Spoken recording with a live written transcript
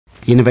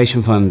The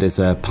Innovation Fund is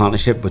a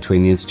partnership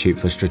between the Institute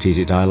for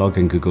Strategic Dialogue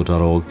and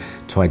Google.org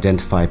to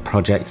identify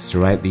projects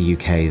throughout the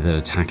UK that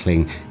are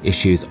tackling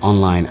issues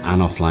online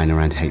and offline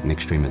around hate and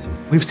extremism.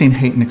 We've seen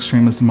hate and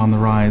extremism on the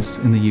rise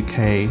in the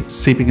UK,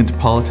 seeping into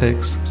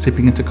politics,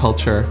 seeping into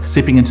culture,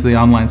 seeping into the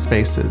online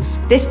spaces.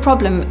 This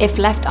problem, if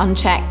left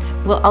unchecked,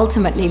 will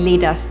ultimately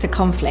lead us to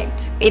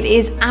conflict. It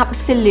is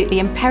absolutely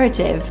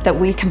imperative that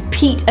we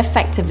compete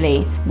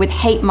effectively with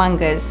hate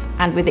mongers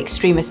and with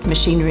extremist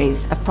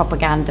machineries of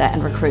propaganda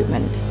and recruitment. The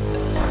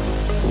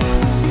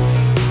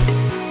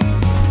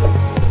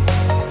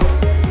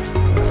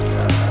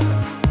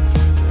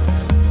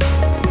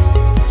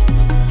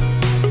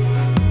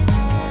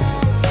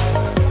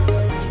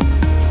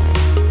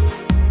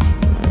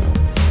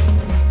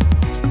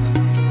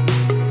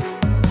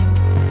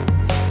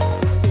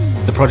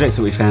projects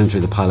that we found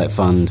through the Pilot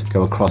Fund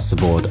go across the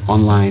board: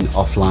 online,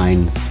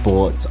 offline,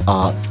 sports,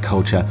 arts,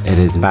 culture. It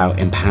is about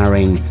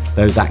empowering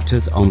those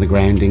actors on the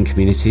ground in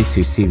communities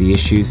who see the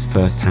issues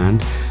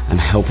firsthand and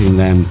helping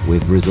them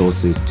with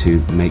resources to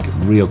make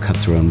real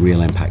cut-through and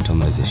real impact on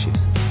those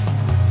issues.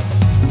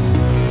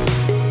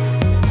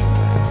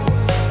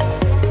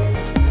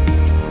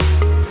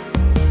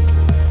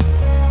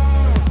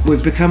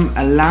 We've become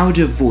a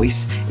louder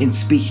voice in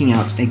speaking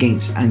out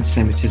against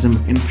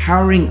anti-Semitism,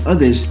 empowering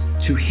others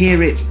to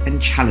hear it and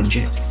challenge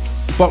it.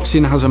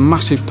 Boxing has a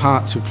massive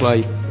part to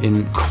play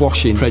in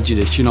quashing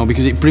prejudice,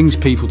 because it brings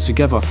people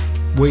together.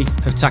 We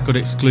have tackled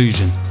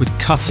exclusion with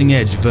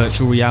cutting-edge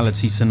virtual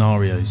reality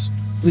scenarios.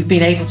 We've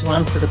been able to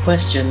answer the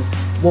question,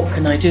 what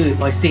can I do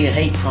if I see a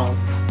hate crime?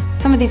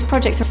 Some of these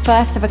projects are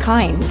first of a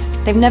kind.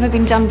 They've never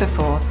been done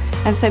before.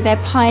 And so they're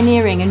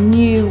pioneering a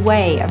new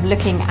way of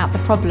looking at the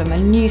problem, a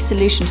new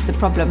solution to the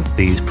problem.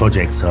 These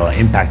projects are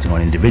impacting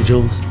on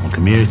individuals, on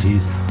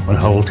communities, on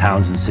whole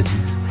towns and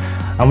cities.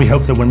 And we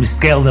hope that when we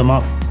scale them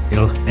up,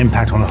 it'll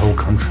impact on the whole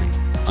country.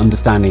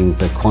 Understanding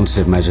the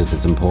quantitative measures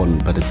is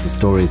important, but it's the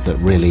stories that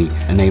really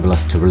enable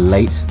us to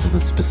relate to the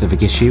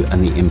specific issue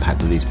and the impact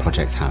that these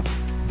projects have.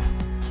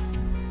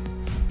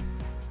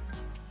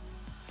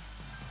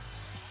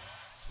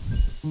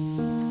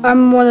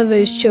 I'm one of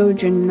those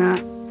children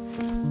that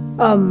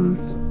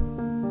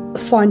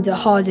find it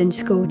hard in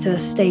school to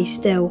stay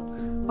still.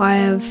 I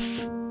have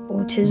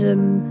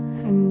autism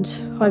and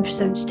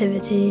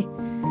hypersensitivity.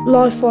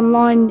 Life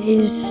online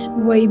is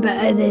way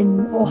better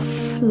than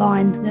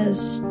offline.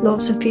 There's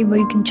lots of people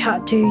you can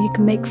chat to, you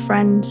can make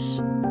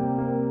friends.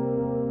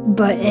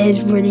 But it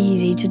is really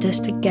easy to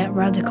just get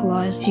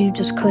radicalised. You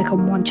just click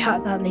on one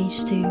chat that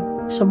leads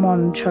to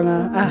someone trying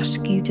to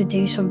ask you to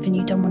do something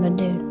you don't want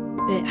to do.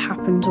 It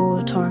happens all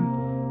the time.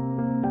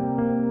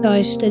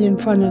 I stood in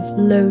front of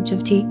loads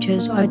of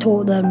teachers. I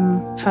taught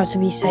them how to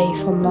be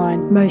safe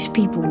online. Most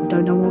people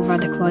don't know what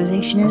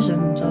radicalisation is,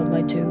 and I'd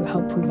like to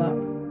help with that.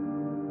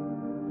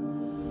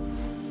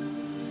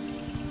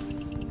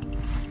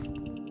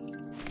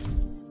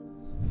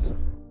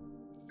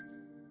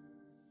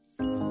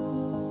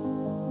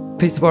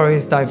 Peterborough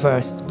is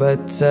diverse,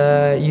 but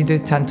you do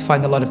tend to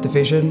find a lot of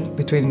division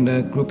between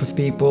a group of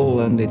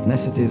people and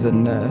ethnicities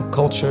and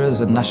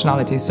cultures and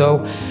nationalities.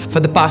 So for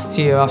the past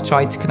year, I've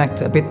tried to connect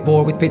a bit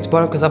more with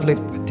Peterborough because I've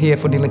lived here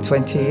for nearly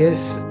 20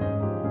 years.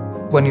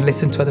 When you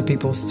listen to other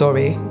people's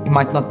story, it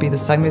might not be the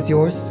same as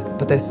yours,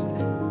 but there's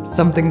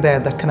something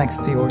there that connects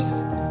to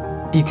yours.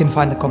 You can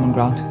find the common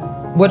ground.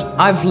 What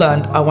I've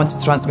learned, I want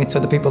to transmit to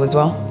other people as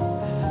well.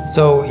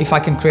 So if I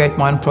can create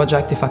my own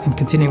project, if I can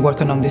continue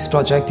working on this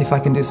project, if I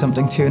can do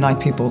something to unite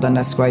people, then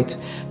that's great.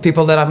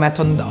 People that I've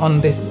met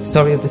on this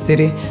story of the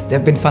city,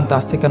 they've been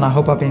fantastic, and I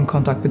hope I'll be in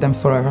contact with them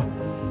forever.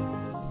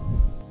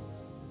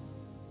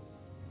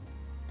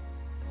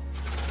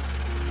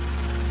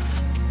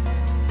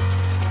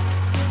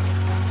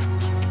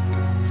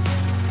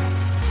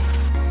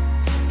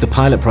 The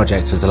pilot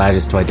project has allowed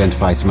us to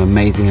identify some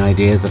amazing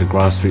ideas at a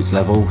grassroots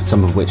level,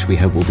 some of which we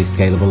hope will be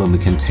scalable and we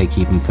can take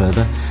even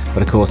further.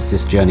 But of course,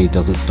 this journey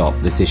doesn't stop.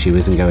 This issue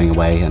isn't going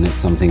away, and it's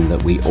something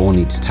that we all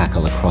need to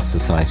tackle across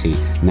society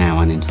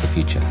now and into the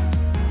future.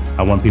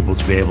 I want people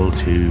to be able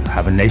to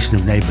have a nation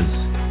of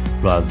neighbours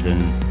rather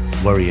than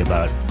worry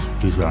about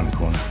who's around the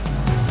corner.